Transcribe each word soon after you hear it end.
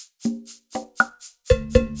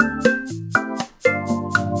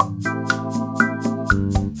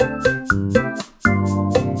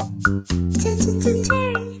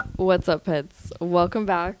What's up, Pits? Welcome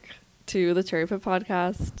back to the Cherry Pit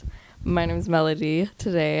Podcast. My name is Melody.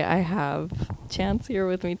 Today I have Chance here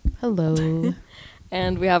with me. Hello.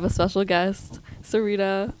 And we have a special guest,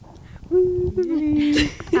 Sureeta.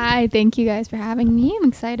 Hi, thank you guys for having me. I'm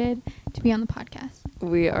excited to be on the podcast.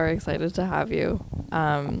 We are excited to have you.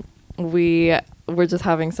 We're just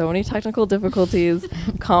having so many technical difficulties.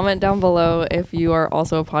 Comment down below if you are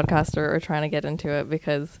also a podcaster or trying to get into it,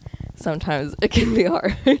 because sometimes it can be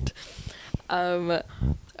hard.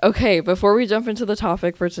 Okay, before we jump into the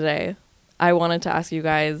topic for today, I wanted to ask you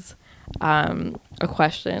guys a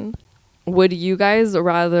question. Would you guys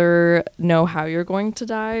rather know how you're going to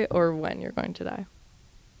die or when you're going to die?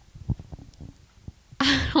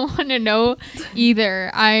 I don't want to know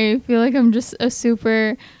either. I feel like I'm just a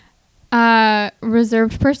super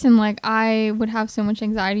reserved person. Like, I would have so much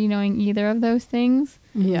anxiety knowing either of those things.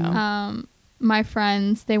 Yeah. My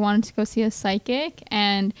friends, they wanted to go see a psychic,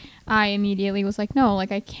 and I immediately was like, no,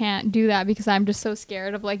 like, I can't do that because I'm just so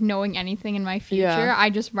scared of like knowing anything in my future. Yeah.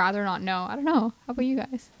 I just rather not know. I don't know. How about you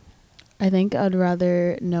guys? I think I'd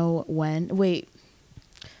rather know when. Wait,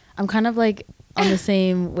 I'm kind of like on the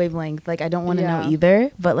same wavelength. Like, I don't want to know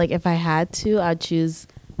either, but like if I had to, I'd choose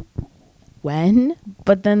when.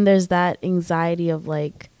 But then there's that anxiety of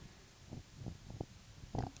like,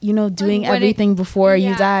 you know, doing like everything before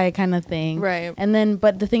you die kind of thing. Right. And then,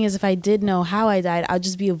 but the thing is, if I did know how I died, I'd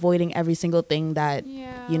just be avoiding every single thing that,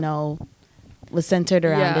 you know, was centered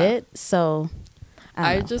around it. So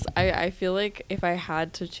I feel like if I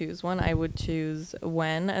had to choose one, I would choose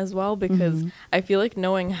when as well, because I feel like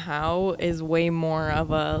knowing how is way more of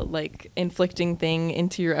a like inflicting thing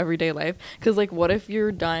into your everyday life. Because like, what if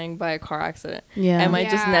you're dying by a car accident? Am I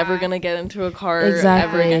just never gonna get into a car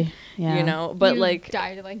ever again? You know, but you like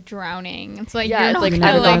died like drowning. It's like you're it's not like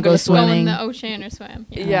never gonna go go in swimming. the ocean or swim.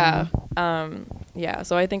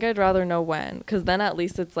 So I think I'd rather know when, because then at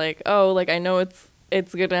least it's like, oh, like I know it's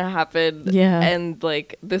gonna happen, and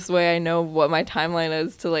like this way I know what my timeline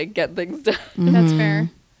is to like get things done. That's fair.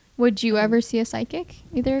 Would you ever see a psychic,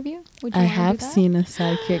 either of you? Would you I have seen a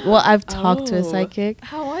psychic. Well, I've talked to a psychic.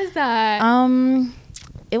 How was that?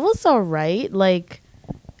 It was all right. Like,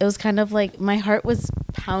 it was kind of like my heart was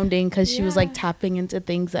pounding because she was like tapping into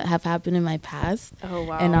things that have happened in my past. Oh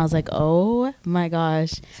wow. And I was like, oh my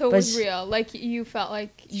gosh. So it was real. Like, you felt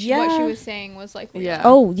like what she was saying was like real.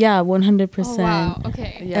 Oh yeah, 100%. Oh, wow.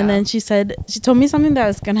 Okay. And then she told me something that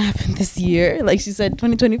was gonna happen this year. Like, she said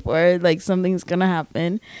 2024, like something's gonna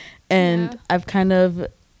happen. And I've kind of,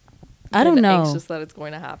 I don't know, anxious that it's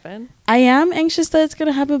going to happen. I am anxious that it's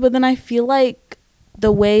gonna happen, but then I feel like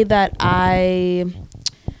the way that I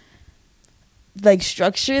like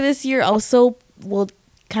structure this year also will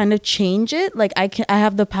kind of change it. Like, I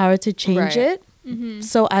have the power to change it.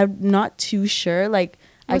 So I'm not too sure. Like,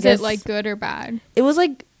 was it like good or bad? It was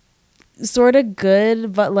like sort of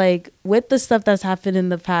good, but like with the stuff that's happened in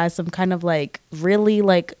the past, I'm kind of like, really,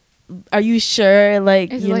 like, are you sure?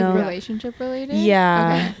 Like, is you it know, like relationship related?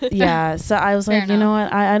 Yeah. Okay. Yeah. So I was like, Fair you know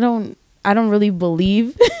what? I don't really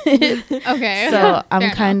believe it. Okay. So I'm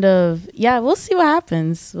kind of, we'll see what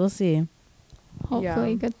happens. We'll see.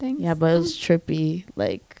 Hopefully good things. Yeah, but it was trippy.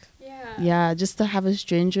 Like, just to have a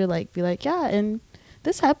stranger like be like, and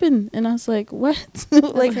this happened, and I was like, what?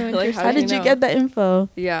 like how did you get that info?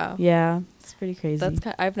 Yeah, it's pretty crazy.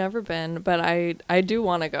 I've never been, but I do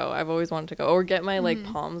want to go. I've always wanted to go, or get my like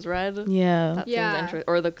palms read. That seems interesting,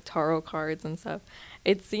 or the tarot cards and stuff.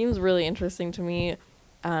 It seems really interesting to me.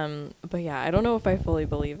 But I don't know if I fully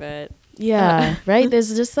believe it. Right,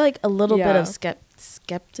 there's just like a little bit of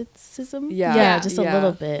skepticism. Just a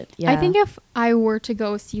little bit. I think if I were to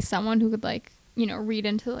go see someone who could like, you know, read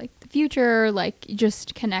into like the future, like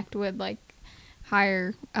just connect with like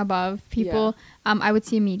higher above people, I would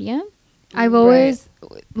see a medium. I've always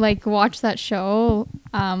like watched that show,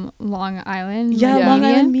 Long Island. Long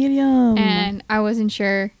Island Medium. And I wasn't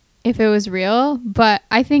sure if it was real, but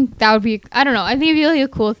I think that would be, I don't know, I think it'd be really a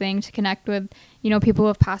cool thing to connect with, you know, people who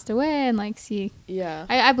have passed away and like see.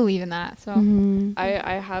 I believe in that. So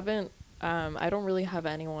I haven't I don't really have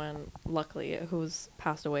anyone, luckily, who's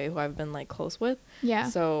passed away who I've been like close with.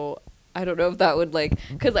 So I don't know if that would like,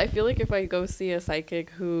 because I feel like if I go see a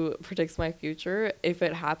psychic who predicts my future, if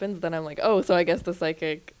it happens, then I'm like, oh, so I guess the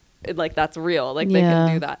psychic, like, that's real, like they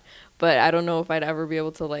can do that. But I don't know if I'd ever be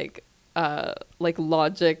able to like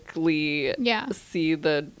logically see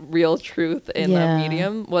the real truth in the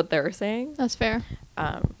medium, what they're saying. That's fair.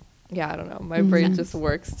 I don't know, my brain just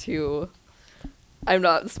works too I'm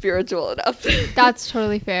not spiritual enough. That's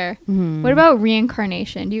totally fair. What about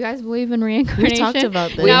reincarnation? Do you guys believe in reincarnation? We talked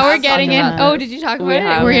about this. Now we're getting in. Oh, did you talk about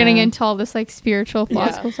it? We're getting into all this like spiritual,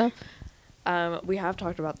 philosophical stuff. We have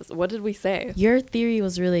talked about this. What did we say? Your theory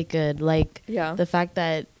was really good. Like the fact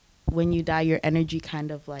that when you die, your energy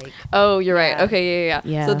kind of like. Oh, you're right. Okay,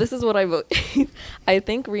 yeah. So this is what I vote. I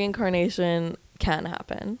think reincarnation can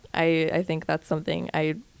happen. I think that's something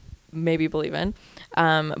I maybe believe in.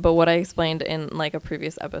 But what I explained in like a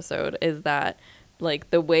previous episode is that like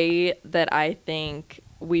the way that I think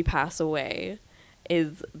we pass away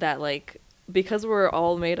is that like because we're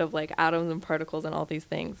all made of like atoms and particles and all these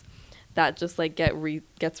things that just like gets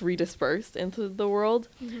redispersed into the world.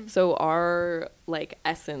 So our like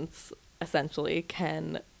essence essentially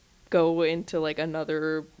can go into like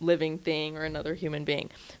another living thing or another human being.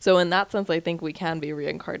 So in that sense, I think we can be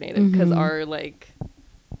reincarnated because our like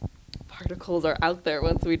particles are out there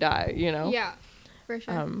once we die, you know? Yeah, for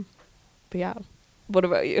sure. But yeah, what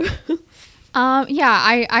about you?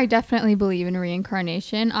 I definitely believe in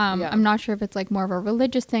reincarnation. I'm not sure if it's like more of a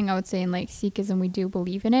religious thing. I would say in like Sikhism we do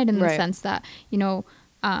believe in it in the sense that, you know,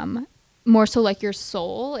 more so like your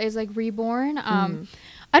soul is like reborn. I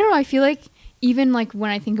don't know, I feel like even like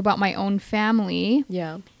when I think about my own family,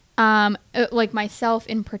 like myself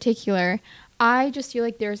in particular, I just feel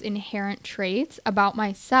like there's inherent traits about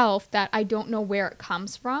myself that I don't know where it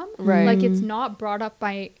comes from. Right. Like it's not brought up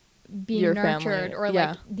by being your nurtured family. Or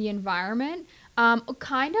like the environment.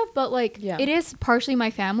 Kind of, but like it is partially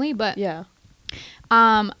my family, but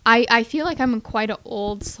I feel like I'm quite an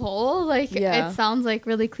old soul. Like it sounds like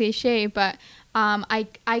really cliche, but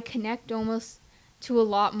I connect almost to a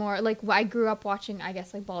lot more. Like I grew up watching, I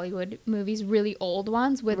guess, like Bollywood movies, really old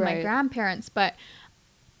ones with my grandparents, but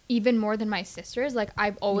even more than my sisters, like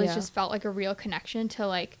I've always just felt like a real connection to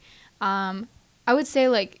like I would say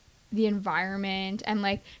like the environment and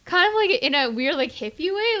like kind of like in a weird like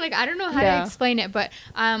hippie way, like I don't know how to explain it, but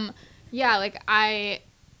like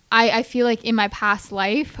I feel like in my past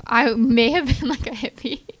life I may have been like a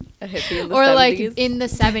hippie in the or 70s. Like in the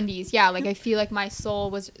 70s, like I feel like my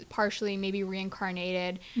soul was partially maybe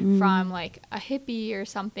reincarnated from like a hippie or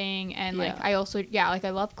something. And like I also like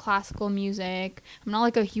I love classical music. I'm not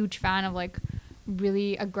like a huge fan of like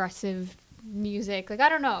really aggressive music, like I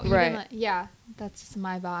don't know, that's just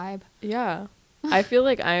my vibe. I feel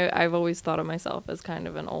like I've always thought of myself as kind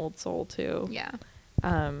of an old soul too.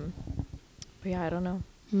 But I don't know.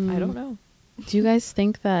 I don't know. Do you guys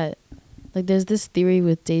think that like there's this theory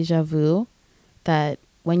with deja vu that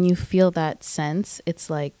when you feel that sense, it's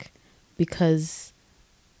like because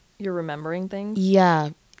you're remembering things?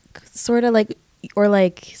 Yeah. Sort of like, or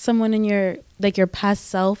like someone in your past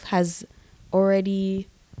self has already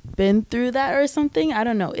been through that or something. I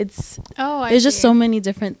don't know. There's just so many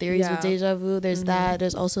different theories with deja vu. There's that.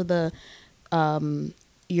 There's also the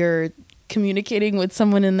you're communicating with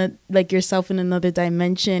someone in the like yourself in another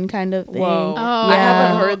dimension kind of thing. Whoa. I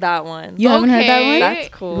haven't heard that one. You haven't heard that one? That's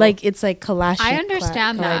cool. Like it's like collage. I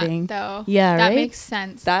understand that though. Yeah, that right? makes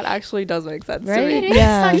sense. That actually does make sense right? to me. It is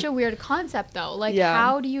such a weird concept though. Like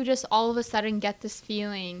how do you just all of a sudden get this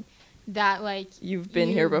feeling that like you've been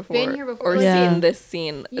here before or seen this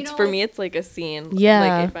scene? It's for me it's like a scene.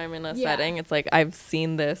 Like if I'm in a setting, it's like I've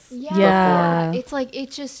seen this before. It's like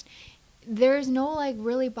it just there's no like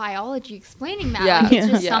really biology explaining that. Like, it's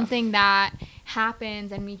just something that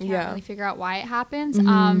happens and we can't really figure out why it happens.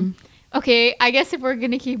 Okay, I guess if we're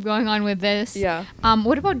gonna keep going on with this,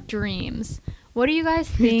 what about dreams? What do you guys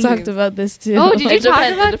think? We talked about this too. Oh, did you talk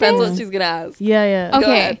about this? It depends what she's gonna ask.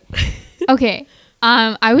 Okay. Okay.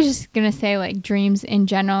 I was just gonna say like dreams in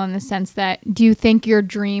general in the sense that do you think your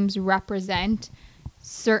dreams represent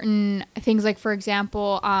certain things? Like for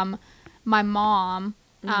example, my mom,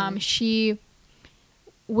 she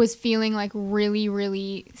was feeling like really,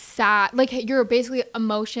 really sad. Like your basically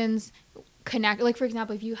emotions connect. Like for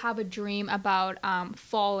example, if you have a dream about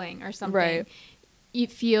falling or something,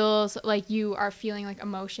 it feels like you are feeling like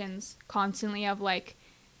emotions constantly of like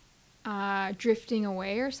drifting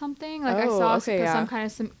away or something. Like I saw some kind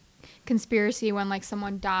of some conspiracy when like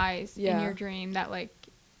someone dies in your dream that like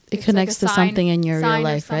it connects like to something in your real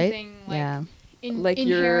life, right? Like, like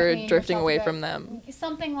you're drifting away from them,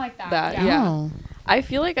 something like that. I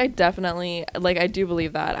feel like I definitely like I do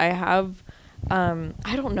believe that. I have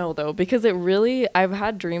I don't know though, because it really I've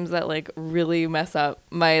had dreams that like really mess up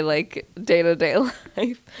my like day-to-day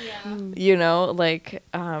life. You know, like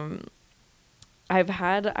I've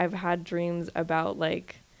had dreams about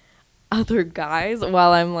like other guys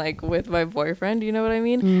while I'm like with my boyfriend, you know what I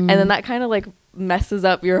mean? And then that kind of like messes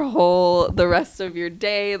up the rest of your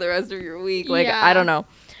day, the rest of your week. Like I don't know.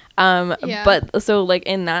 But so like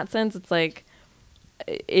in that sense, it's like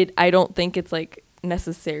I don't think it's like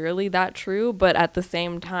necessarily that true, but at the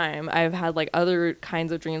same time I've had like other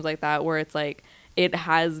kinds of dreams like that where it's like it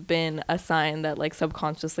has been a sign that like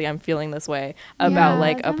subconsciously I'm feeling this way about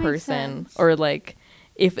like a person, or like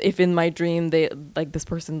if in my dream they like this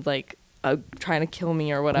person's like trying to kill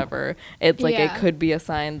me or whatever, it's like it could be a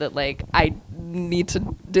sign that like I need to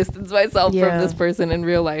distance myself from this person in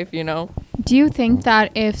real life, you know. Do you think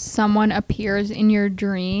that if someone appears in your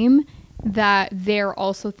dream that they're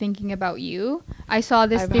also thinking about you? I saw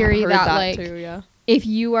this theory that like too, if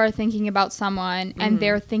you are thinking about someone and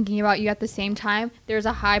they're thinking about you at the same time, there's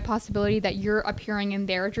a high possibility that you're appearing in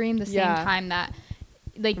their dream the same time that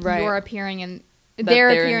like you're appearing in they're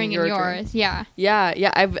appearing in yours. Yeah,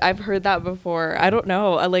 I've heard that before. I don't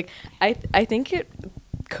know, I think it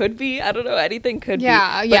could be, I don't know, anything could be,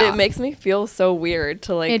 but it makes me feel so weird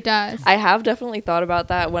to like, it does. I have definitely thought about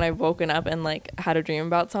that when I've woken up and like had a dream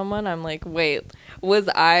about someone. I'm like, wait, was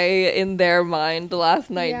I in their mind last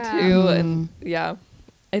night too? And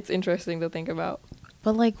it's interesting to think about.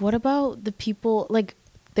 But like, what about the people, like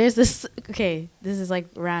there's this, okay, this is like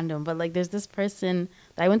random, but like there's this person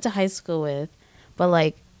that I went to high school with, but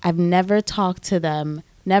like I've never talked to them,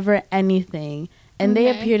 never anything. And they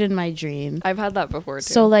appeared in my dream. I've had that before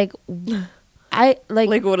too. So like, I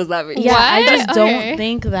like what does that mean? Yeah, what? I just don't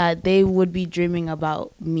think that they would be dreaming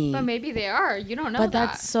about me. But maybe they are. You don't know. But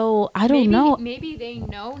that's so, I don't know. Maybe they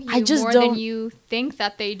know you more than you think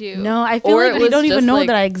that they do. No, I feel like they don't even know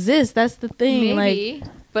that I exist. That's the thing. Maybe.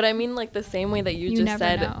 Like, but I mean, like the same way that you just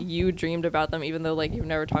said know. You dreamed about them, even though like you've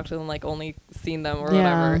never talked to them, like only seen them or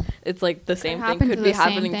whatever. It's like the same thing could be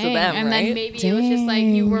happening to them, and right? then maybe it was just like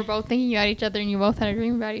you were both thinking about each other and you both had a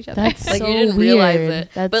dream about each other. That's like so you didn't weird. Realize it.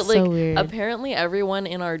 That's but like so weird. Apparently everyone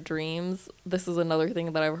in our dreams, this is another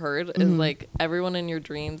thing that I've heard, is like everyone in your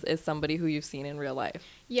dreams is somebody who you've seen in real life.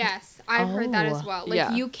 Yes, I've heard that as well.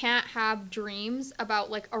 Like you can't have dreams about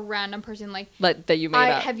like a random person like that you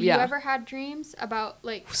made up. Have you ever had dreams about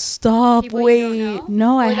like stop wait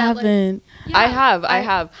no I haven't. Like, I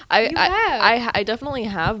have I definitely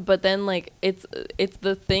have, but then like it's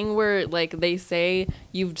the thing where like they say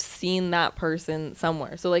you've seen that person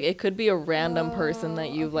somewhere, so like it could be a random person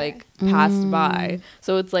that you've like passed by,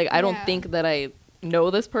 so it's like I don't think that I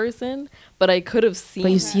know this person, but I could have seen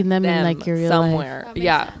but you've seen them in like your real somewhere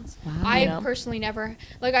life. Sense. Wow. I've personally never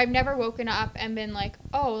I've never woken up and been like,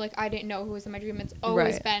 oh, like I didn't know who was in my dream. It's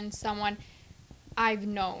always been someone I've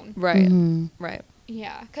known. Right.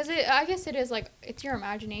 Yeah, because I guess it is like it's your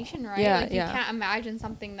imagination, right? Yeah, like you can't imagine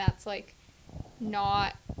something that's like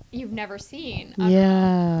not you've never seen.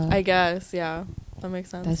 I guess that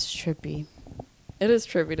makes sense. That's trippy. It is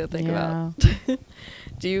trippy to think about.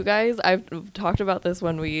 Do you guys, I've talked about this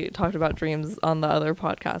when we talked about dreams on the other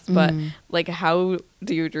podcast, but like how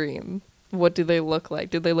do you dream? What do they look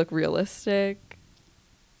like? Do they look realistic?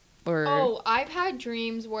 Or I've had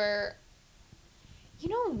dreams where, you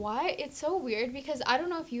know what? It's so weird because I don't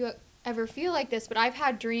know if you ever feel like this, but I've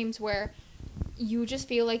had dreams where you just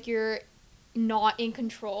feel like you're not in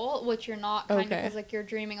control, which you're not kind of because like you're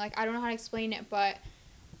dreaming. Like I don't know how to explain it, but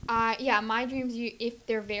my dreams, if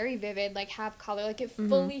they're very vivid, like have color, like it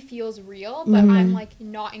fully feels real, but I'm like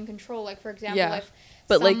not in control. Like for example, if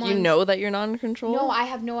but like you know that you're not in control. No, I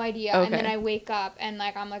have no idea, and then I wake up and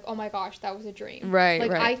like I'm like, oh my gosh, that was a dream.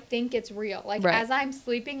 Like I think it's real. Like as I'm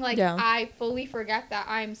sleeping, like I fully forget that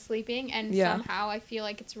I'm sleeping, and somehow I feel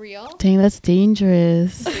like it's real. Dang, that's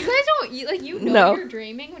dangerous. You guys don't like you're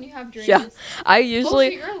dreaming when you have dreams. Yeah, I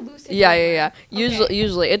usually. So you're a lucid dreamer.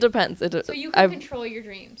 Usually it depends. So you can control your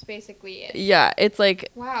dreams, basically. Yeah, it's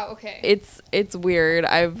like. Wow. Okay. It's weird.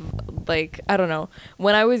 I've like I don't know.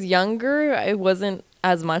 When I was younger, I wasn't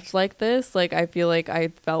as much like this. Like I feel like I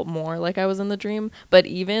felt more like I was in the dream, but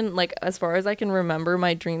even like as far as I can remember,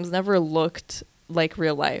 my dreams never looked like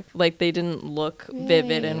real life. Like they didn't look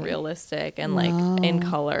vivid and realistic and like in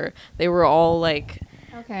color. They were all like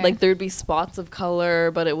like there'd be spots of color,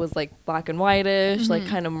 but it was like black and whitish, like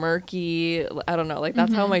kind of murky. I don't know, like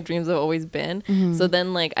that's how my dreams have always been. So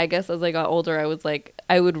then like I guess as I got older, I was like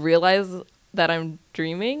I would realize that I'm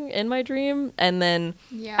dreaming in my dream, and then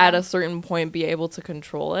at a certain point be able to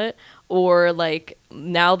control it. Or like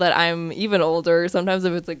now that I'm even older, sometimes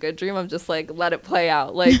if it's a good dream, I'm just like let it play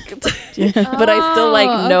out, like but I still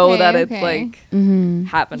like know that it's like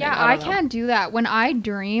happening. I can't do that. When I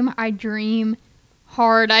dream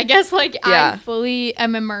hard, I guess. Like I fully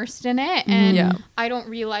am immersed in it, and I don't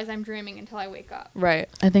realize I'm dreaming until I wake up. Right.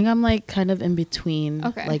 I think I'm like kind of in between.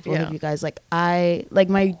 Like both of you guys. Like I like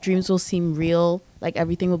my dreams will seem real. Like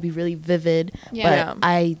everything will be really vivid. But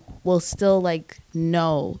I will still like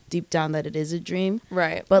know deep down that it is a dream.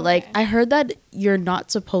 Right. But like I heard that you're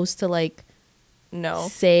not supposed to like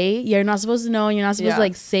you're not supposed to know, and you're not supposed to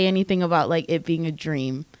like say anything about like it being a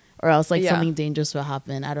dream, or else like something dangerous will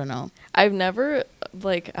happen. I don't know. I've never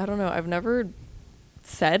I've never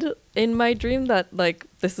said in my dream that like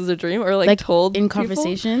this is a dream, or like told in people.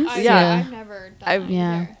 Conversations. I've never done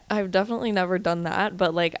that. I've definitely never done that,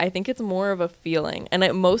 but like I think it's more of a feeling, and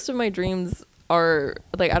most of my dreams are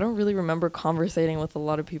like I don't really remember conversating with a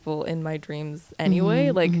lot of people in my dreams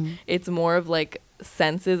anyway. It's more of like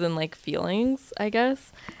senses and like feelings, I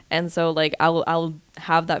guess. And so like I'll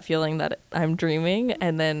have that feeling that I'm dreaming,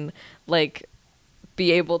 and then like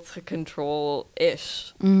be able to control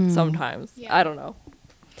ish sometimes. I don't know.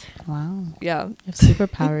 Wow. Yeah. You have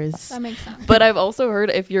superpowers. That makes sense. But I've also heard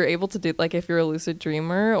if you're able to do like if you're a lucid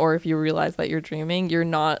dreamer, or if you realize that you're dreaming, you're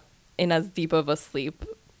not in as deep of a sleep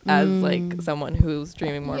as like someone who's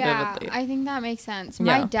dreaming more vividly. I think that makes sense.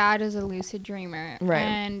 My dad is a lucid dreamer, right?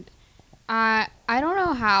 And I don't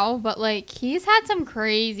know how, but like he's had some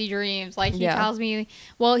crazy dreams. Like he tells me,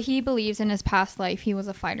 well, he believes in his past life he was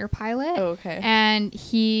a fighter pilot. Oh, okay. And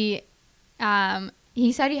he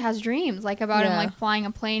said he has dreams like about him like flying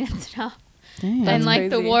a plane and stuff. Damn. And like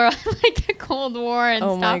crazy. the war, like the Cold War and stuff.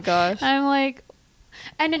 Oh my gosh. I'm like.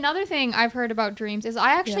 And another thing I've heard about dreams is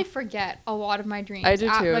I actually forget a lot of my dreams. I do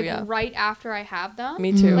too, like right after I have them.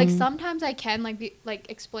 Me too. Like sometimes I can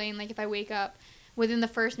explain, like if I wake up within the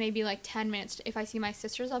first maybe like 10 minutes, if I see my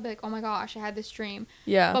sisters, I'll be like, oh my gosh, I had this dream.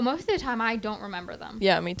 Yeah. But most of the time I don't remember them.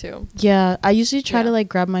 Yeah, me too. Yeah, I usually try to like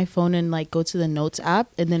grab my phone and like go to the notes app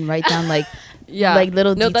and then write down like like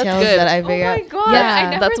little details that I figure out. Oh my god,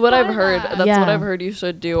 yeah. That's what I've heard. That's what I've heard you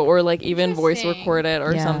should do, or like even voice record it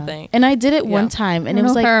or something. And I did it one time, and it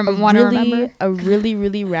was like a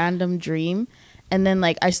really random dream, and then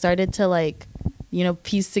like I started to like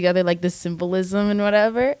piece together like the symbolism and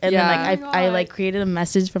whatever, and then like I like created a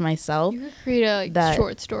message for myself. You could create a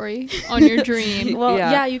short story on your dream. Well,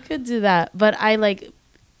 yeah, you could do that, but I like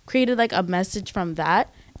created like a message from that,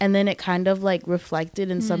 and then it kind of like reflected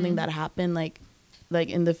in something that happened like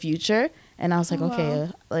in the future, and I was like, okay,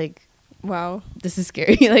 like wow, this is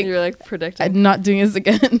scary. Like you're like predicting. I'm not doing this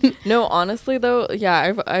again. No, honestly though,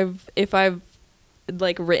 if I've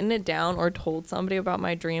like written it down or told somebody about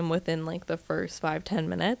my dream within like the first 5-10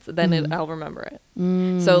 minutes, then I'll remember it.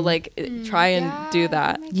 So like try and do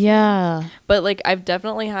that. Yeah. But like I've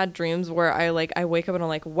definitely had dreams where I wake up and I'm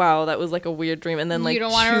like, wow, that was like a weird dream, and then like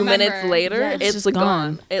 2 minutes later it's just like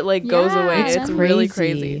gone. It like goes away. It's really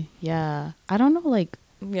crazy. Yeah. I don't know, like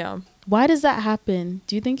why does that happen?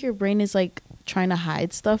 Do you think your brain is like trying to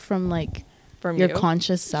hide stuff from your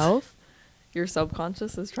conscious self? Your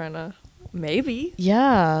subconscious is trying to maybe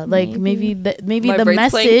like maybe the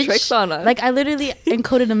message playing tricks on us. Like I literally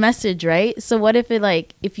encoded a message, right? So what if it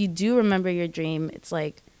like if you do remember your dream, it's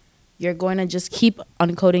like you're going to just keep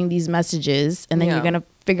uncoding these messages, and then you're going to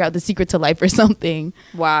figure out the secret to life or something.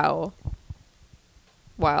 Wow.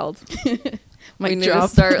 Wild. We need to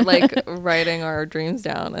start like writing our dreams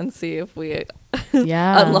down and see if we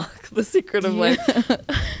unlock the secret of life.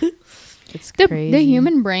 It's crazy. The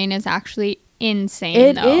human brain is actually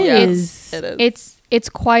insane. It is. It's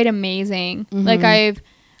quite amazing. Like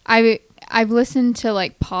I've listened to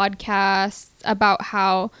like podcasts about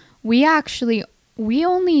how we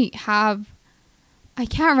only have, I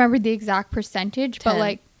can't remember the exact percentage, 10. But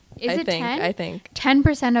like is it 10? I think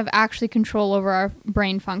 10% of actually control over our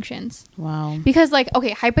brain functions. Wow. Because like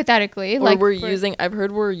okay, hypothetically, or like I've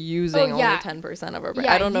heard we're using only 10% of our brain.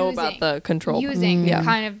 I don't know about the control. Using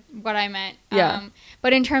kind of what I meant.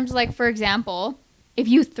 But in terms of like, for example, if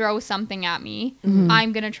you throw something at me,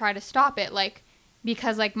 I'm going to try to stop it. Like,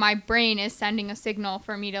 because like my brain is sending a signal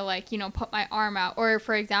for me to like, put my arm out. Or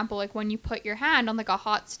for example, like when you put your hand on like a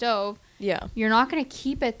hot stove, you're not going to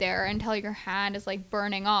keep it there until your hand is like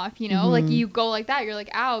burning off, like you go like that. You're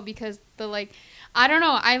like, ow, because the like, I don't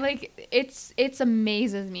know. I like, it's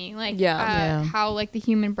amazes me like how like the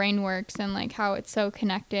human brain works and like how it's so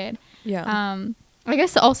connected. I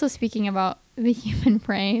guess also speaking about the human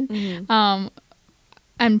brain,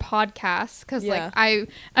 and podcasts, because like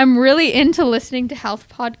I'm really into listening to health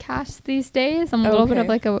podcasts these days. I'm a little bit of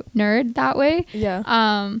like a nerd that way.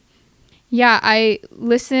 I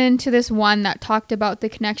listened to this one that talked about the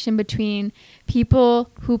connection between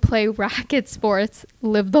people who play racket sports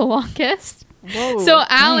live the longest. Whoa, so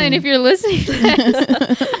Alan, if you're listening to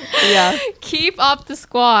this, keep up the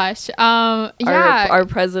squash. Our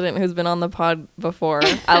president, who's been on the pod before,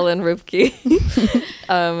 Alan Rupke,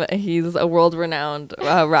 he's a world-renowned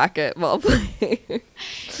racket ball player.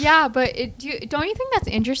 Yeah, but don't you think that's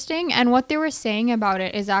interesting? And what they were saying about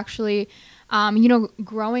it is actually, you know,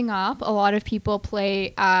 growing up, a lot of people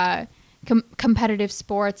play competitive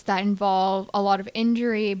sports that involve a lot of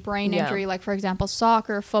injury, brain injury, like for example,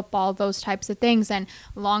 soccer, football, those types of things. And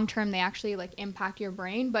long term, they actually like impact your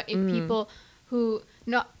brain. But if people who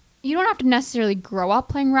you don't have to necessarily grow up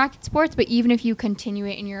playing racket sports, but even if you continue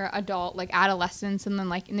it in your adult, like adolescence and then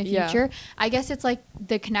like in the future, I guess it's like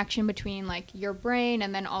the connection between like your brain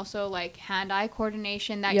and then also like hand-eye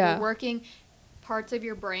coordination that you're working parts of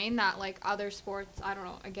your brain that like other sports, I don't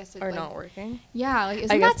know, I guess it's are like, not working. Yeah, like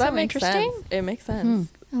isn't that so interesting? Sense. It makes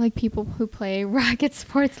sense. Like people who play racket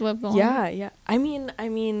sports live long. Yeah. I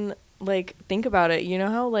mean, like think about it. You know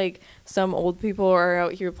how like some old people are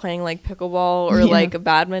out here playing like pickleball or like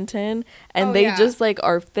badminton, and they just like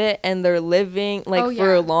are fit and they're living like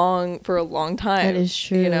for a long time. That is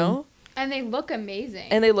true. You know. And they look amazing.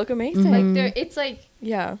 Mm-hmm. Like it's like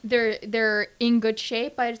they're in good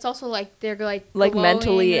shape, but it's also like they're like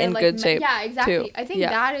mentally in like, good shape. Yeah, exactly. Too. I think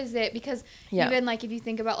that is it, because even like if you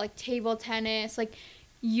think about like table tennis, like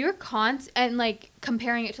you're and like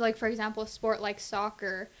comparing it to like for example a sport like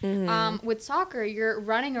soccer. With soccer you're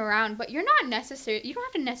running around, but you don't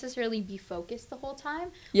have to necessarily be focused the whole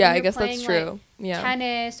time. Yeah, I guess that's true. Like,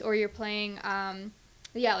 tennis, or you're playing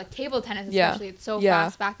like table tennis especially, it's so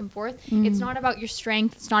fast back and forth. It's not about your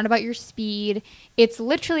strength, it's not about your speed, it's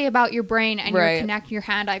literally about your brain and your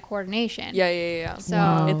hand-eye coordination.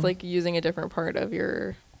 So it's like using a different part of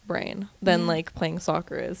your brain than like playing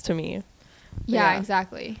soccer is to me. Yeah,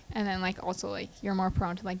 exactly. And then like also like you're more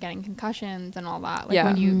prone to like getting concussions and all that, like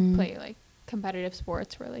when you play like competitive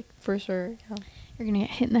sports where like for sure you're gonna get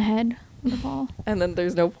hit in the head with a ball and then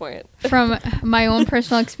there's no point. From my own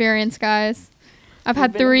personal experience, guys, I've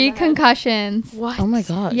had 3 concussions. What? Oh my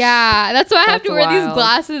gosh. Yeah, that's why I have to wear these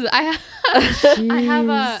glasses. I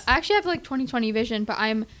actually have like 20/20 vision, but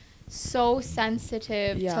I'm so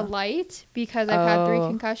sensitive to light because I've had 3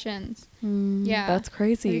 concussions. Yeah, that's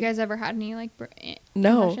crazy. Have you guys ever had any like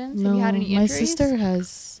no concussions? Have you had any injuries? My sister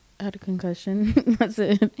has had a concussion. That's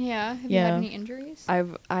it. Yeah. Have you had any injuries? I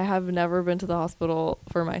have never been to the hospital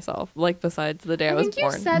for myself, like besides the day I was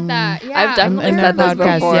born. You said that. Yeah, I've definitely said this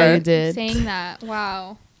before. Yeah, you did. Saying that.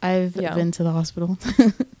 Wow. I've been to the hospital.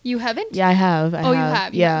 You haven't? Yeah, I have. You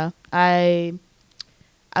have? Yeah. I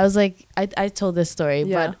was like, I told this story,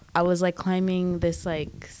 but I was like climbing this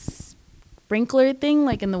like sprinkler thing,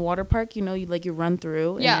 like in the water park, you know, you run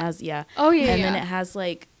through. And it has, and then it has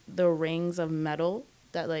like the rings of metal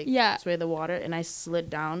that like spray the water, and I slid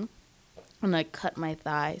down and I cut my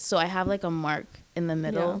thigh. So I have like a mark in the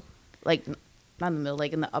middle, like not in the middle,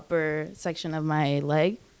 like in the upper section of my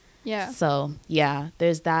leg. Yeah. So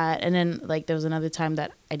there's that. And then like there was another time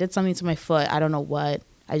that I did something to my foot. I don't know what.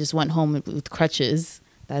 I just went home with crutches.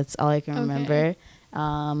 That's all I can remember.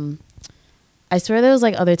 I swear there was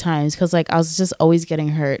like other times because like I was just always getting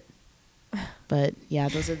hurt. But yeah,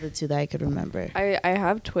 those are the 2 that I could remember. I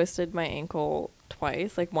have twisted my ankle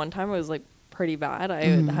twice. Like one time it was like pretty bad. I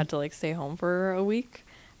had to like stay home for a week,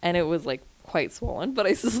 and it was like quite swollen, but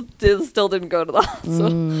I still didn't go to the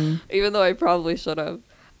hospital, even though I probably should have.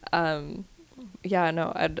 I don't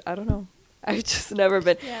know. I've just never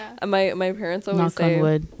been. My parents always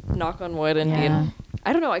say knock on wood indeed.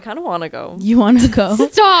 I don't know. I kind of want to go. You want to go?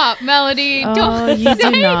 Stop, Melody. Don't you do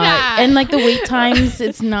say not. that. And like the wait times,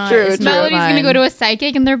 it's not. True. Melody's going to go to a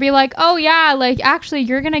psychic and they'll be like, oh yeah, like actually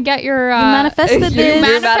you're going to get your... you manifested this. You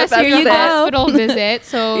manifested your hospital visit.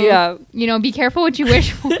 So, you know, be careful what you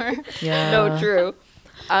wish for. No, true.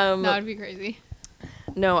 That would be crazy.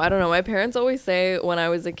 No, I don't know. My parents always say when I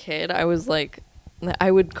was a kid, I was like,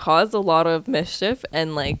 I would cause a lot of mischief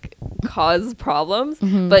and like cause problems,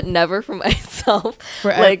 but never for myself,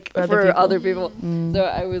 for other people. So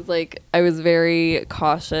I was very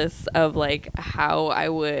cautious of like how I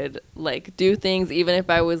would like do things, even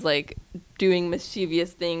if I was like doing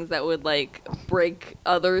mischievous things that would like break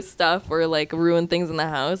other stuff or like ruin things in the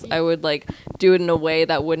house. I would like do it in a way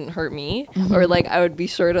that wouldn't hurt me, or like I would be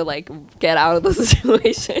sure to like get out of the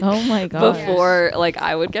situation. Oh my god! Before like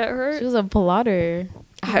I would get hurt. She was a plotter.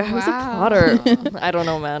 I was a plotter. I don't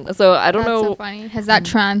know, man. So I don't know. That's so funny. Has that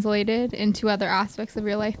translated into other aspects of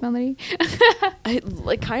your life, Melody?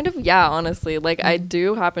 Like kind of, yeah, honestly. Like I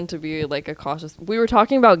do happen to be like a cautious. We were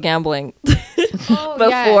talking about gambling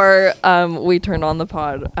before we turned on the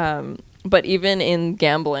pod. But even in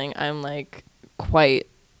gambling, I'm like quite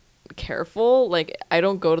careful. Like I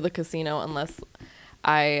don't go to the casino unless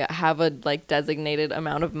I have a like designated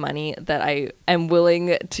amount of money that I am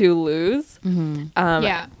willing to lose.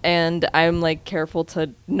 And I'm like careful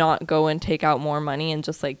to not go and take out more money and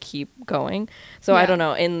just like keep going. So I don't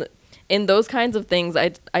know, in those kinds of things,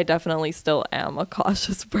 I definitely still am a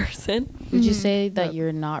cautious person. Would you say that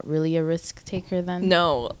you're not really a risk taker then?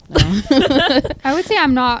 No. I would say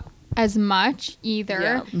I'm not as much either.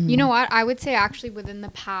 Yeah. You know what? I would say actually within the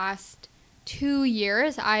past 2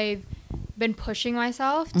 years, I've been pushing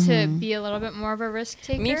myself to be a little bit more of a risk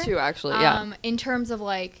taker. Me too, actually. In terms of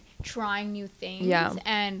like trying new things.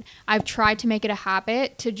 And I've tried to make it a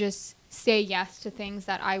habit to just say yes to things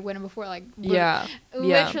that I wouldn't before. Like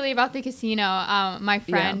literally about the casino. My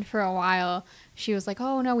friend for a while, she was like,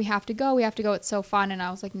 oh no, we have to go, it's so fun. And I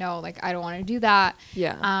was like, no, like I don't want to do that.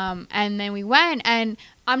 And then we went, and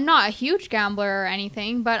I'm not a huge gambler or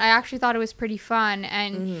anything, but I actually thought it was pretty fun.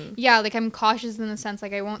 And like I'm cautious in the sense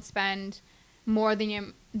like I won't spend more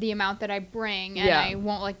than the amount that I bring, and I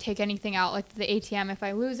won't like take anything out like the ATM. If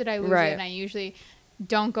I lose it, I lose it, and I usually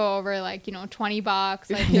don't go over like, you know, $20, like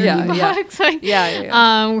 $30, like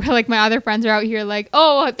where like my other friends are out here like,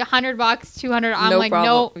 oh, $100, $200. I'm like,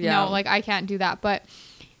 no, like I can't do that. But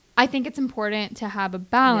I think it's important to have a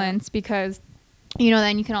balance because, you know,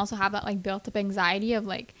 then you can also have that like built up anxiety of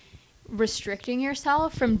like restricting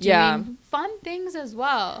yourself from doing fun things as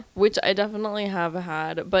well, which I definitely have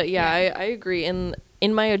had. But I agree. In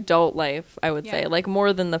my adult life, I would say, like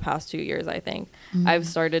more than the past 2 years, I think I've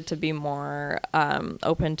started to be more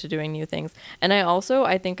open to doing new things. And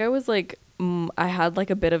I think I was like, I had like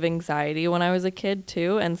a bit of anxiety when I was a kid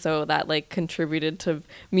too. And so that like contributed to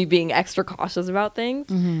me being extra cautious about things.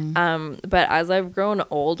 But as I've grown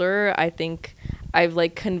older, I think I've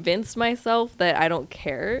like convinced myself that I don't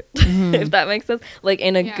care, if that makes sense, like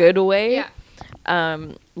in a good way.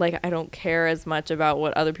 Like I don't care as much about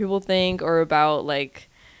what other people think or about like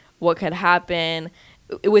what could happen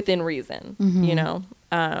within reason, you know?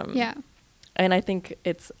 And I think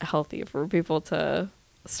it's healthy for people to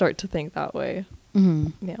start to think that way.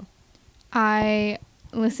 I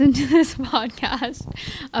listened to this podcast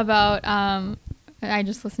about I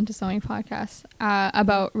just listened to so many podcasts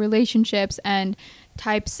about relationships and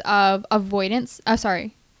types of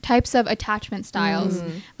types of attachment styles.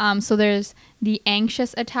 So there's the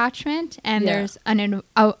anxious attachment, and there's an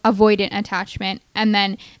avoidant attachment, and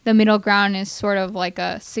then the middle ground is sort of like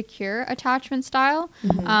a secure attachment style.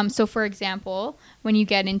 So for example, when you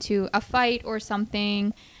get into a fight or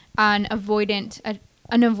something, an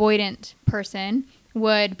avoidant person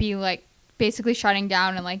would be like basically shutting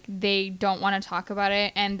down, and like they don't want to talk about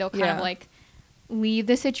it, and they'll kind of like leave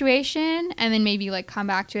the situation and then maybe like come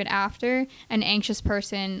back to it after. An anxious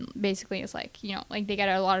person basically is like, you know, like they get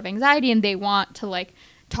a lot of anxiety and they want to like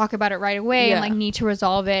talk about it right away and like need to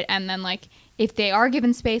resolve it, and then like if they are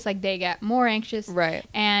given space, like they get more anxious.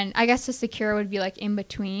 And I guess the secure would be like in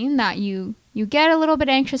between, that you get a little bit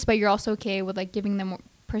anxious but you're also okay with like giving the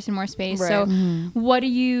person more space. So what do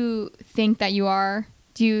you think that you are?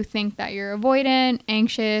 Do you think that you're avoidant,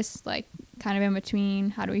 anxious, like kind of in between?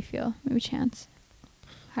 How do we feel? Maybe Chance,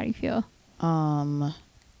 how do you feel? I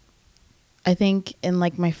think in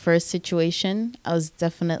like my first situation, I was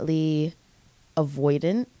definitely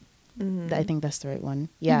avoidant. I think that's the right one.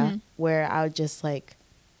 Where I would just like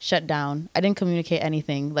shut down. I didn't communicate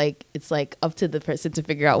anything. Like it's like up to the person to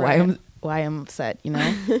figure out why I'm upset, you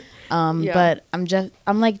know? But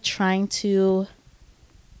I'm like trying to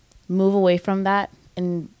move away from that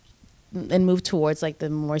and move towards like the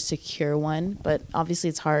more secure one. But obviously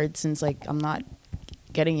it's hard since like I'm not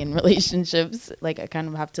getting in relationships. Like I kind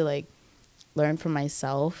of have to like learn for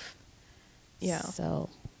myself. So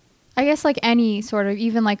I guess like any sort of,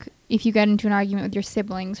 even like if you get into an argument with your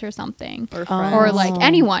siblings or something, or friends, or like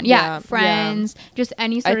anyone, friends, just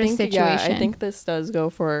any sort of situation. I think this does go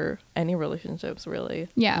for any relationships, really.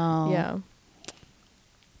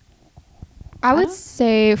 I would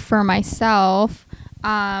say for myself,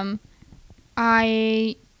 I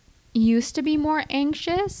used to be more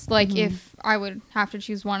anxious. Like if I would have to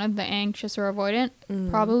choose one of the anxious or avoidant,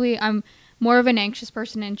 probably I'm more of an anxious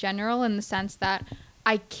person in general, in the sense that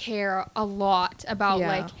I care a lot about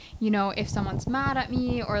like, you know, if someone's mad at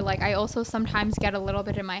me, or like I also sometimes get a little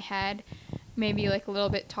bit in my head, maybe like a little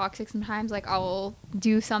bit toxic sometimes. Like I will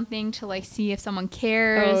do something to like see if someone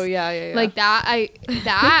cares. Like that.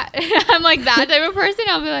 I'm like that type of person.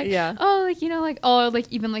 I'll be like, oh, like, you know, like, oh,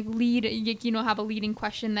 like even like lead, you know, have a leading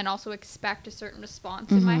question, then also expect a certain response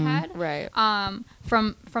in my head.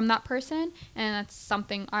 From that person. And that's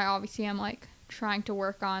something I obviously am like trying to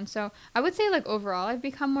work on. So I would say like overall I've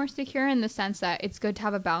become more secure, in the sense that it's good to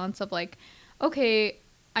have a balance of like, okay,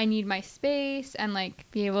 I need my space and like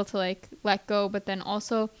be able to like let go. But then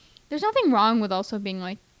also there's nothing wrong with also being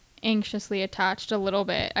like anxiously attached a little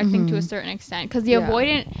bit, I think, to a certain extent, because the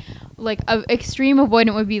avoidant, like extreme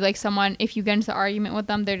avoidant would be like someone, if you get into an argument with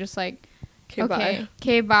them, they're just like,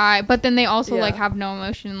 okay, bye. But then they also like have no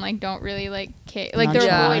emotion, like don't really like like they're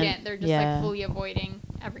avoidant, they're just like fully avoiding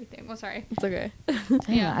everything. Oh, sorry, it's okay. I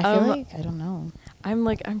feel like, I don't know,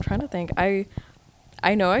 I'm trying to think.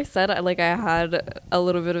 I know I said like I had a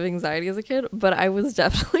little bit of anxiety as a kid, but I was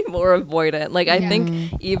definitely more avoidant. Like I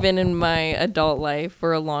think even in my adult life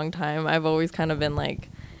for a long time, I've always kind of been like,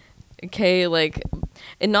 okay, like,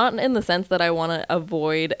 and not in the sense that I want to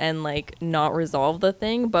avoid and like not resolve the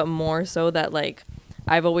thing, but more so that like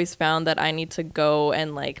I've always found that I need to go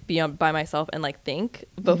and like be by myself and like think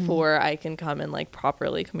before I can come and like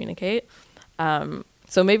properly communicate.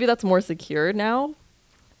 So maybe that's more secure now.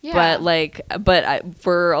 Yeah. But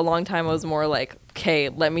for a long time I was more like, okay,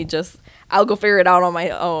 I'll go figure it out on my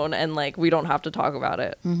own, and like we don't have to talk about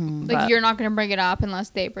it. Like you're not gonna bring it up unless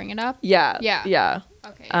they bring it up. Yeah.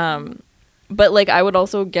 Okay. But like I would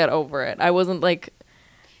also get over it. I wasn't like,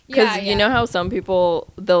 because you know how some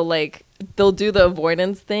people they'll do the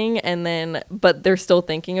avoidance thing and then but they're still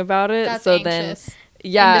thinking about it. That's so anxious. Then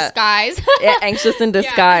in disguise. Anxious in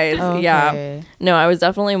disguise. Okay. Yeah. No, I was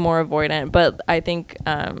definitely more avoidant, but I think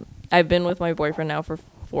I've been with my boyfriend now for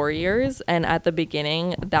 4 years, and at the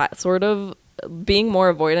beginning that sort of being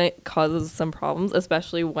more avoidant causes some problems,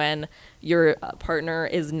 especially when your partner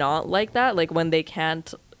is not like that, like when they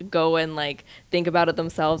can't go and like think about it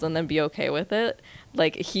themselves and then be okay with it.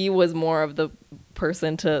 Like he was more of the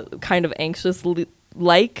person to kind of anxiously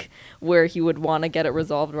like where he would want to get it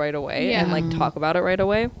resolved right away and like talk about it right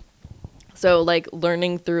away. So like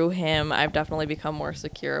learning through him, I've definitely become more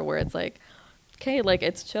secure where it's like, okay, like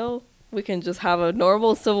it's chill, we can just have a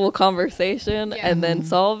normal civil conversation and then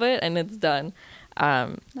solve it and it's done.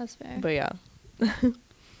 That's fair. But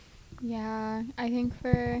yeah, I think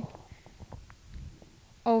for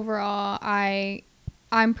overall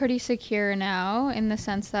I'm pretty secure now in the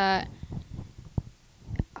sense that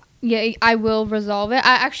I will resolve it.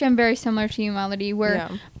 I'm very similar to you, Melody, where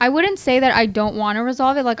I wouldn't say that I don't want to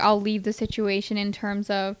resolve it. Like, I'll leave the situation in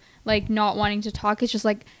terms of, like, not wanting to talk. It's just,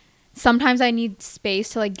 like, sometimes I need space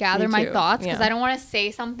to, like, gather my thoughts because I don't want to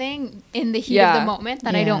say something in the heat of the moment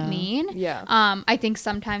that I don't mean. I think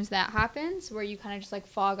sometimes that happens where you kind of just, like,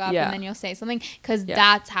 fog up and then you'll say something because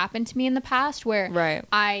that's happened to me in the past where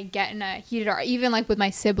I get in a heated argument, even, like, with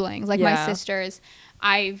my siblings, like, my sisters.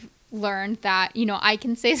 I've learned that, you know, I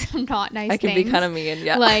can say some not nice things. I can be kind of mean,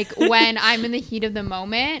 like when I'm in the heat of the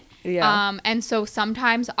moment. And so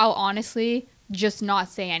sometimes I'll honestly just not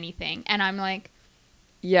say anything. And I'm like,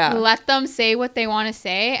 let them say what they want to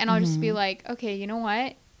say. And I'll just be like, okay, you know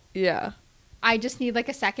what? I just need like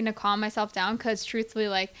a second to calm myself down because truthfully,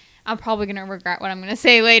 like, I'm probably going to regret what I'm going to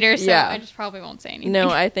say later. So I just probably won't say anything. No,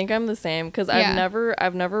 I think I'm the same because I've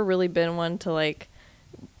never really been one to like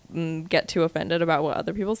get too offended about what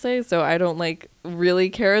other people say, so I don't like really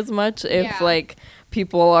care as much if like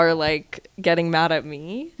people are like getting mad at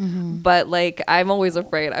me, but like I'm always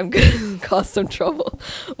afraid I'm gonna cause some trouble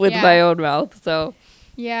with my own mouth. So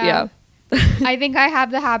I think I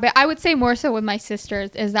have the habit, I would say more so with my sisters,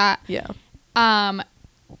 is that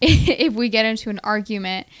if we get into an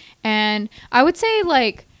argument, and I would say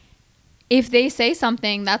like if they say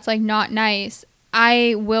something that's like not nice,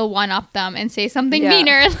 I will one-up them and say something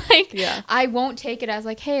meaner. Like, I won't take it as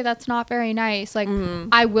like, hey, that's not very nice. Like,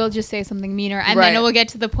 I will just say something meaner. And then it will get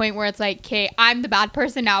to the point where it's like, okay, I'm the bad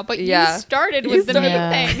person now. But you started with the mean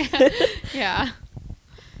thing.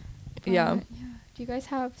 Do you guys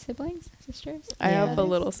have siblings, sisters? I have a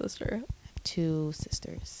little sister. 2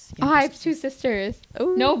 sisters. Oh, I have 2 sisters.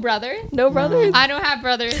 Ooh. No brothers? No brothers? I don't have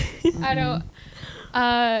brothers. I don't.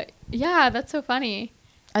 That's so funny.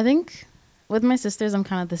 I think with my sisters, I'm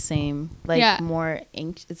kind of the same. Like, more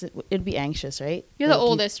anxious. It'd be anxious, right? You're like the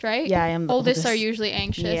oldest, right? Yeah, I am the oldest. Are usually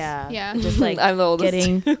anxious. Yeah. Just like I'm the oldest.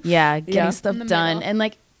 Getting stuff done. Middle. And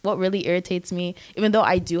like, what really irritates me, even though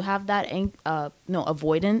I do have that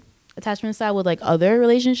avoidant attachment style with like other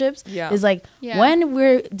relationships, is like when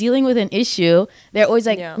we're dealing with an issue, they're always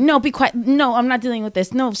like, no, be quiet. No, I'm not dealing with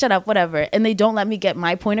this. No, shut up, whatever. And they don't let me get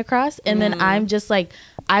my point across. And then I'm just like,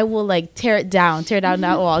 I will like tear down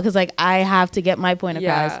that wall because like I have to get my point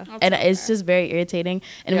across. And it's just very irritating.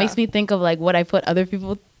 And it makes me think of like what I put other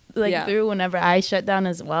people like through whenever I shut down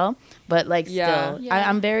as well. But like still,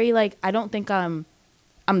 I'm very like, I don't think I'm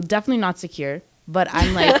definitely not secure, but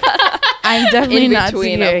I'm like, I'm definitely not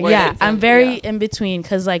secure. I'm very in between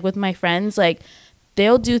because like with my friends, like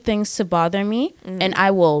they'll do things to bother me and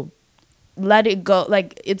I will let it go.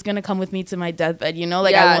 Like, it's gonna come with me to my deathbed, you know?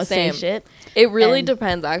 Like, I won't say shit. It really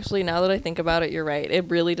depends. Actually, now that I think about it, you're right. It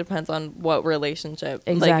really depends on what relationship.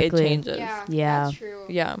 Like, it changes. Yeah, that's true.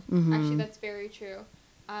 Yeah. Mm-hmm. Actually, that's very true.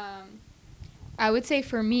 I would say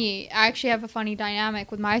for me, I actually have a funny dynamic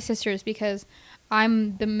with my sisters because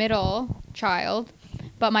I'm the middle child,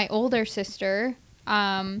 but my older sister,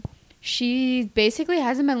 she basically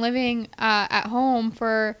hasn't been living at home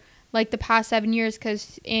for like the past 7 years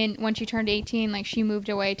because when she turned 18, like she moved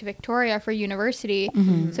away to Victoria for university.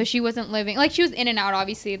 Mm-hmm. So she wasn't living, like she was in and out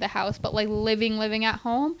obviously of the house, but like living at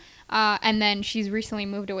home. And then she's recently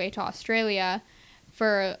moved away to Australia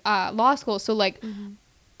for law school. So like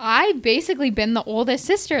I've basically been the oldest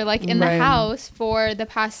sister like in the house for the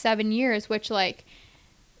past 7 years, which like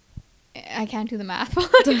I can't do the math.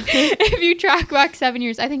 If you track back 7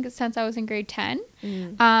 years, I think since I was in grade 10.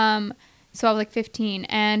 So I was like 15,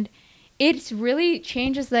 and it's really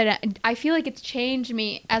changes that I feel like it's changed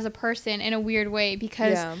me as a person in a weird way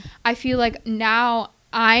because I feel like now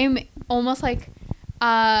I'm almost like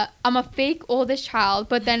I'm a fake oldest child,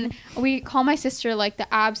 but then we call my sister like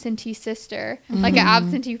the absentee sister, like an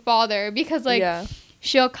absentee father, because like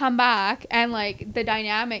she'll come back and like the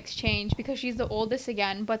dynamics change because she's the oldest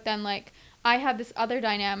again, but then like I have this other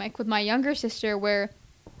dynamic with my younger sister where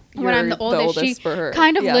when I'm the oldest she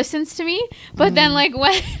kind of listens to me, but then like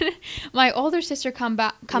when my older sister comes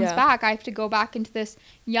back, I have to go back into this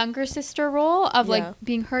younger sister role of like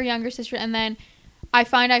being her younger sister, and then I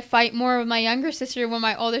find I fight more with my younger sister when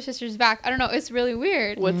my older sister's back. I don't know, it's really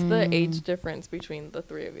weird. What's the age difference between the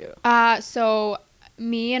three of you? So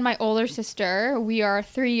me and my older sister, we are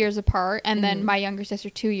 3 years apart, and then my younger sister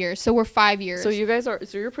 2 years, so we're 5 years. So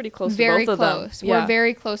you're pretty close very to both close. Of them. We're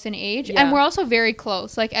very close in age, and we're also very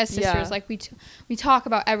close like as sisters. Like we talk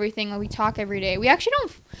about everything, like we talk every day. We actually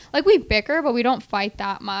don't like, we bicker, but we don't fight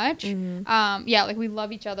that much. Like we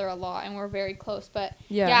love each other a lot and we're very close, but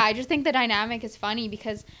I just think the dynamic is funny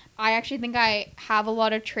because I actually think I have a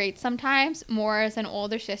lot of traits sometimes more as an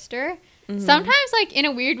older sister. Sometimes like in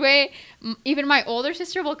a weird way, even my older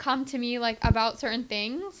sister will come to me like about certain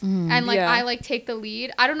things, and like I like take the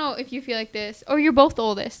lead. I don't know if you feel like this, or you're both the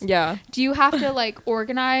oldest. Do you have to like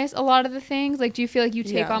organize a lot of the things? Like do you feel like you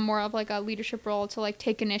take on more of like a leadership role to like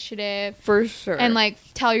take initiative? For sure. And like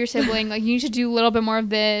tell your sibling like you need to do a little bit more of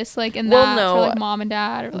this, like in that for like mom and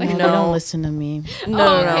dad, or like they don't listen to me.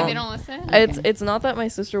 No. They don't listen. It's not that my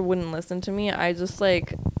sister wouldn't listen to me. I just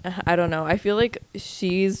like, I don't know. I feel like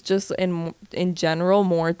she's just in general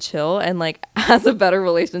more chill and like has a better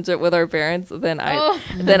relationship with our parents than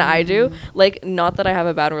I do. Like, not that I have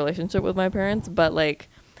a bad relationship with my parents, but like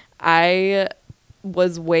I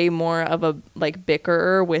was way more of a like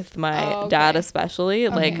bickerer with my dad, especially.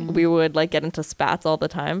 Like we would like get into spats all the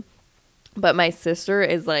time. But my sister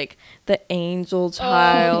is like the angel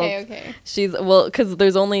child. Okay. She's because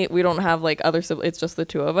we don't have like other siblings. It's just the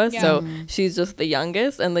two of us. So she's just the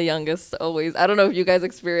youngest, and the youngest always. I don't know if you guys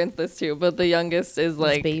experience this too, but the youngest is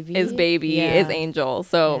like is angel.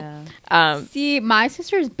 So see, my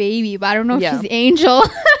sister is baby, but I don't know if she's angel.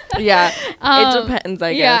 It depends,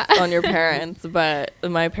 I guess, on your parents. But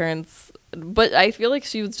my parents. But I feel like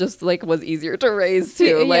she was just like was easier to raise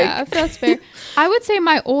too. Like, if that's fair. I would say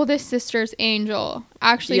my oldest sister's angel.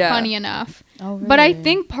 Actually, funny enough. Oh, really? But I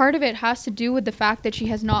think part of it has to do with the fact that she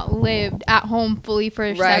has not lived at home fully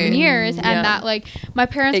for 7 years, and that like my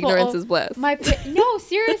parents ignorance is bliss. No,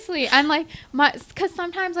 seriously, and like because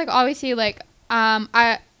sometimes like obviously like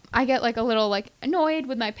I get like a little like annoyed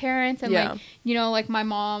with my parents, and like you know like my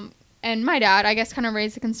mom and my dad, I guess, kind of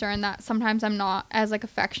raised the concern that sometimes I'm not as like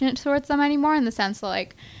affectionate towards them anymore, in the sense that,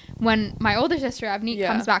 like, when my older sister Avneet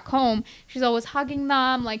comes back home, she's always hugging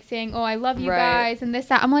them, like saying, "Oh, I love you guys," and this,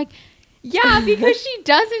 that. I'm like, yeah, because she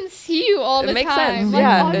doesn't see you all the time. It makes sense. Like,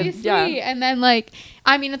 obviously. And then like,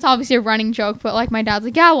 I mean, it's obviously a running joke, but like my dad's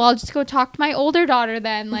like, yeah, well, I'll just go talk to my older daughter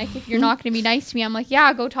then. Like, if you're not going to be nice to me, I'm like,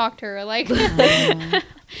 yeah, go talk to her. Like,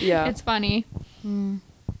 it's funny.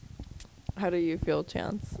 How do you feel,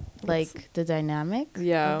 Chance? Like the dynamic?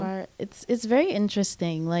 Yeah. It's very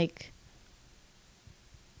interesting. Like,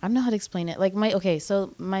 I don't know how to explain it. Like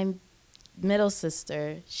so my middle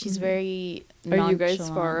sister, she's very nonchalant. Are you guys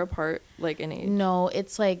far apart, like in age? No,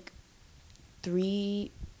 it's like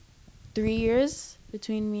 3 years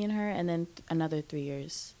between me and her, and then another 3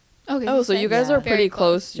 years. Okay. Oh, so you guys are pretty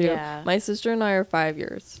close too. Yeah. My sister and I are 5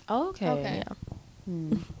 years. Oh, okay.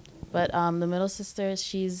 Yeah. But the middle sister,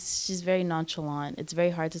 she's very nonchalant. It's very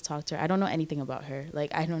hard to talk to her. I don't know anything about her.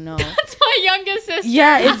 Like, I don't know. That's my youngest sister.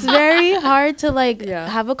 Yeah, it's very hard to like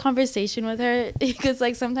have a conversation with her because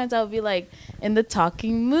like sometimes I'll be like in the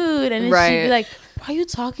talking mood and then she'd be like, "Why are you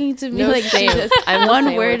talking to me?" No, like I'm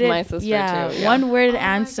one worded. My sister too. Yeah. One worded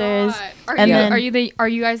answers. Are you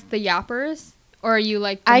guys the yappers? Or are you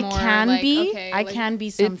like the I more, can like, be. okay, I like, can be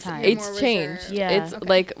sometimes. It's changed. Yeah. It's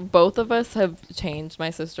like both of us have changed, my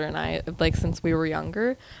sister and I, like since we were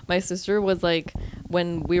younger. My sister was like,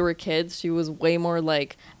 when we were kids, she was way more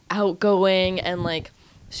like outgoing and like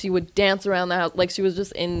she would dance around the house. Like she was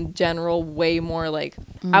just in general way more like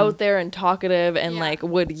out there and talkative and like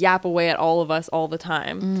would yap away at all of us all the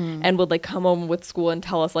time and would like come home with school and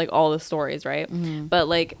tell us like all the stories, right? But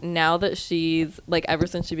like now that she's like, ever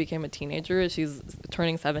since she became a teenager, she's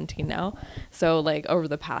turning 17 now. So like over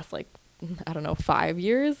the past like, I don't know, 5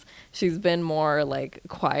 years, she's been more like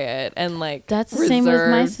quiet and like that's the same with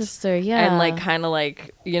my sister. Yeah. And like kind of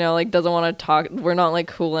like, you know, like doesn't want to talk. We're not like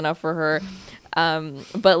cool enough for her.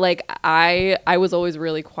 But like I was always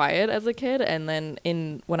really quiet as a kid and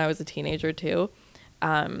then when I was a teenager too.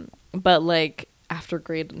 But like after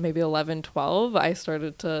grade maybe 11, 12, I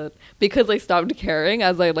started to, because I stopped caring,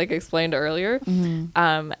 as I like explained earlier.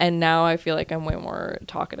 And now I feel like I'm way more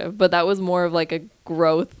talkative, but that was more of like a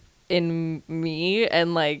growth in me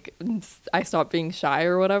and like I stopped being shy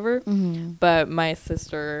or whatever. But my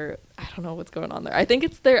sister, I don't know what's going on there. I think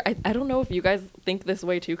it's there. I don't know if you guys think this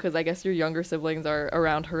way too, because I guess your younger siblings are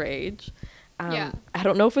around her age. I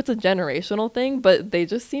don't know if it's a generational thing, but they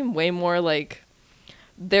just seem way more like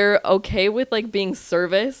they're okay with like being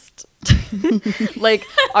serviced. Like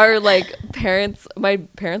our like my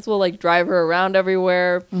parents will like drive her around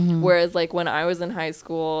everywhere, whereas like when I was in high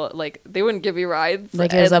school, like they wouldn't give you rides.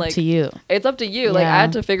 Like it was up to you. It's up to you. Like I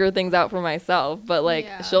had to figure things out for myself, but like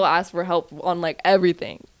she'll ask for help on like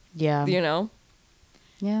everything. Yeah, you know.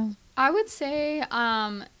 Yeah, I would say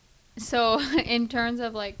so in terms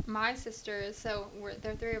of like my sisters, so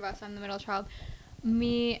there are three of us. I'm the middle child.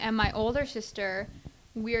 Me and my older sister,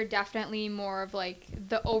 we're definitely more of like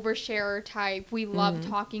the oversharer type. We love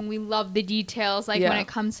talking. We love the details. Like when it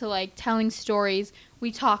comes to like telling stories,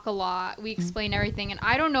 we talk a lot. We explain everything. And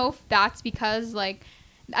I don't know if that's because like,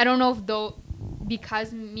 I don't know if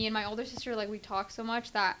because me and my older sister, like we talk so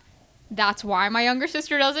much that's why my younger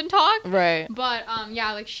sister doesn't talk. Right. But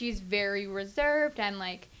yeah, like she's very reserved and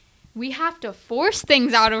like we have to force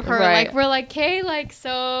things out of her. Right. Like we're like, hey, like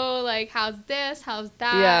so like how's this? How's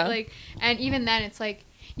that? Like, and even then it's like,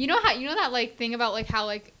 you know that like thing about like how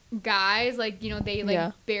like guys like, you know, they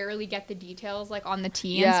like barely get the details like on the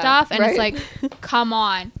tea and stuff, and it's like, come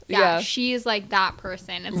on. She's like that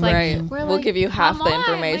person. It's like we'll give you half the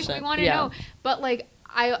information. Like, we want to know. But like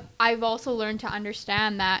I've also learned to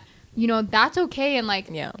understand that, you know, that's okay. And like,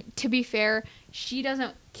 to be fair, she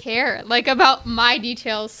doesn't care like about my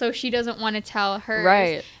details, so she doesn't want to tell hers.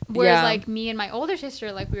 Right. Whereas like me and my older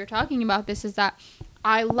sister, like we were talking about this, is that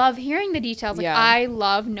I love hearing the details. Like I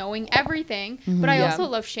love knowing everything, but I also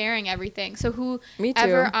love sharing everything. So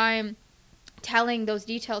whoever I'm telling those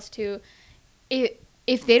details to,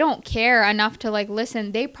 if they don't care enough to like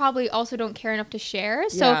listen, they probably also don't care enough to share.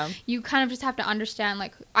 So you kind of just have to understand,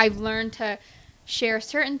 like I've learned to share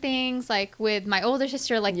certain things, like with my older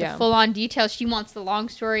sister, like the full-on details. She wants the long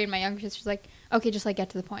story, and my younger sister's like, okay, just like get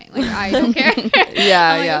to the point. Like I don't care. Okay,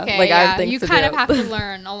 I have things you to kind do. Of have to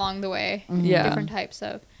learn along the way. Different types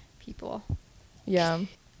of people.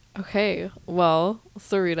 Okay, well,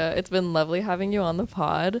 Sureeta, it's been lovely having you on the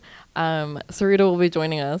pod. Sureeta will be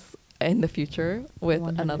joining us in the future with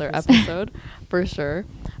 100%. Another episode for sure.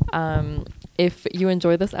 If you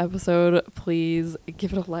enjoyed this episode, please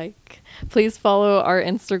give it a like. Please follow our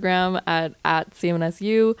Instagram at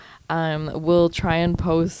CMNSU. We'll try and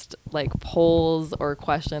post like polls or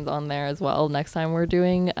questions on there as well next time we're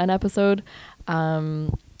doing an episode.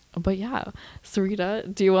 But yeah,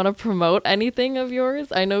 Sureeta, do you want to promote anything of yours?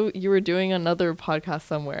 I know you were doing another podcast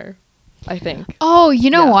somewhere, I think. Oh,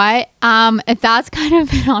 you know what? That's kind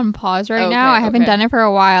of been on pause right now. I haven't done it for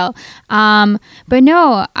a while. But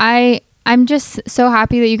no, I'm just so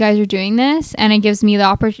happy that you guys are doing this, and it gives me the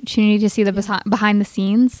opportunity to see the behind the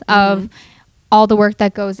scenes of all the work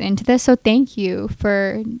that goes into this. So thank you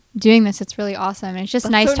for doing this. It's really awesome. And it's just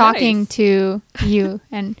nice talking to you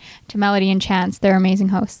and to Melody and Chance. They're amazing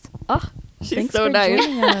hosts. Oh, she's so nice.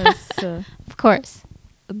 Of course.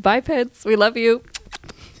 Bye, Pits. We love you.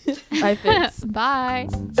 Bye, Pits. Bye.